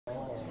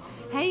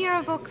Hey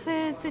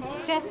Eurovoxers,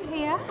 it's Jess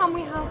here and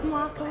we have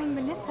Marco and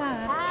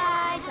Melissa.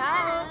 Hi,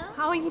 ciao.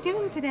 How are you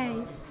doing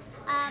today?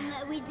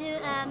 We do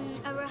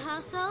a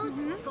rehearsal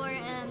for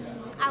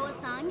our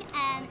song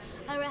and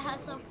a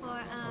rehearsal for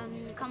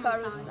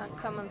common song.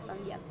 Common song,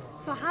 yes.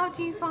 So how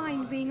do you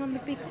find being on the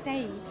big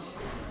stage?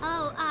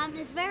 Oh,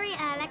 it's very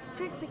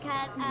electric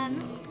because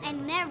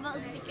and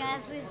nervous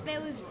because it's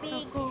very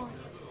big. Of course.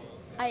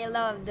 I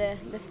love the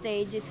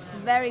stage. It's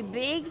very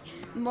big,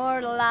 more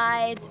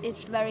light.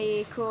 It's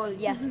very cool.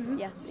 Yeah,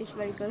 yeah, it's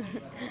very cool.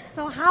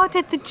 So how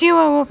did the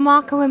duo of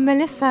Marco and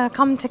Melissa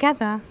come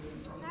together?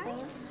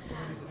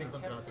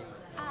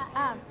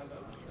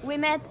 We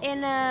met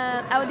in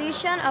an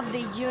audition of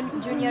the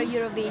Junior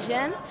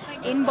Eurovision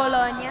in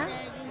Bologna.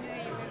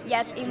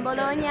 Yes, in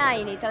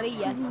Bologna, in Italy.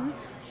 Yes,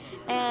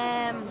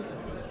 and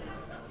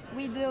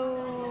we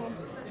do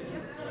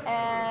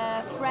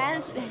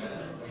friends.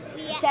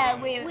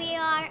 We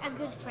are a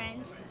good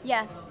friend.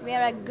 Yeah, we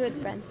are a good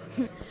friend.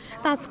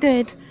 That's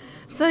good.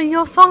 So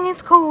your song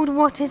is called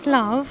What is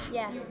Love?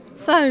 Yeah.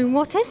 So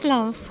what is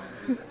love?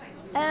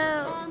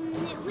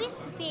 We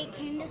speak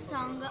in the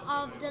song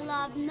of the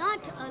love,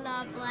 not a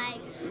love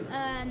like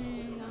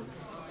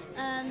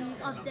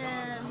of the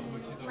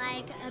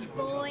like a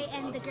boy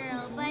and the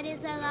girl, but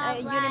it's a love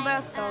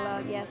Universal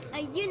love, yes.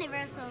 A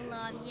universal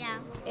love, yeah.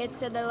 It's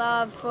the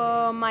love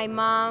for my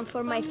mom,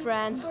 for my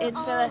friends. It's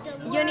all a the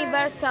world,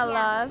 universal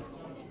yeah. love.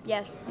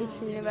 Yes,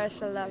 it's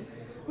universal love.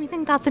 We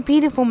think that's a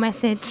beautiful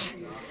message.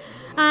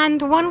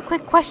 And one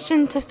quick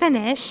question to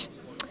finish.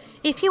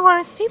 If you were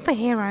a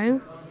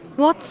superhero,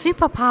 what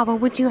superpower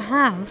would you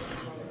have?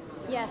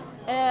 Yes.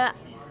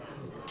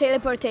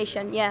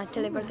 Teleportation. Yeah,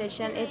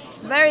 teleportation. It's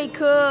very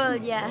cool.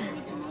 Yeah.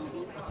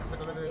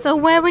 So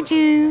where would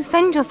you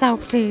send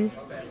yourself to?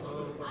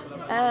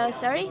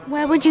 Sorry.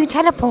 Where would you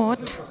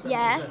teleport?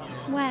 Yes.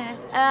 Where?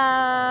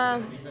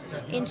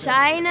 In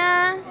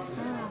China,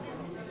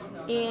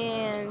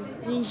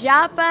 in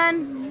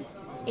Japan,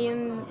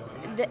 in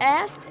the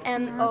East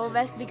and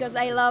West, because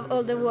I love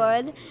all the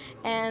world,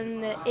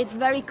 and it's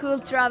very cool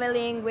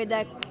traveling with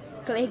a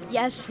click.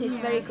 Yes, it's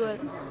very cool.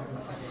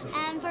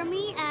 And for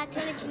me,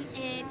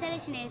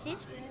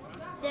 telekinesis,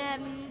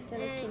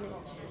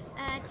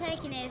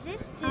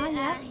 telekinesis to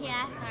yes.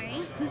 yeah,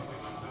 sorry.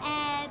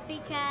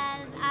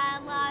 Because I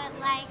love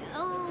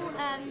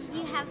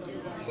you have to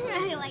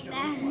like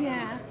that.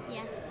 Yeah.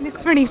 Yeah.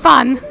 Looks really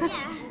fun.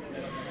 Yeah.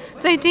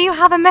 So do you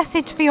have a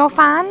message for your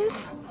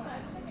fans?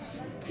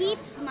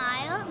 Keep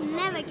smile,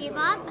 never give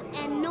up,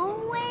 and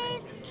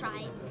always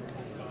try.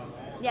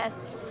 Yes,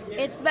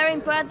 it's very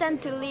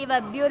important to live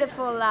a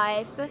beautiful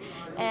life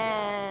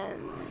and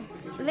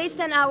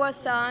listen our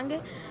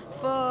song.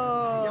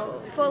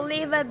 For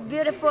live a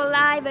beautiful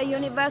life, a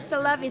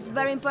universal love is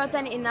very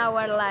important in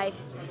our life.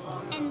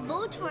 And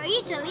vote for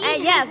Italy.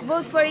 Yes,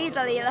 vote for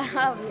Italy.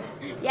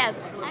 Yes.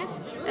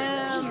 Absolutely.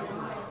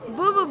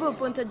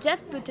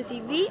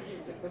 www.just.tv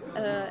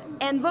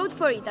and vote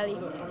for Italy.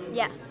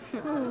 Yeah.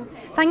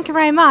 Thank you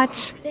very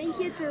much. Thank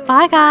you too.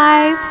 Bye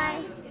guys. Bye.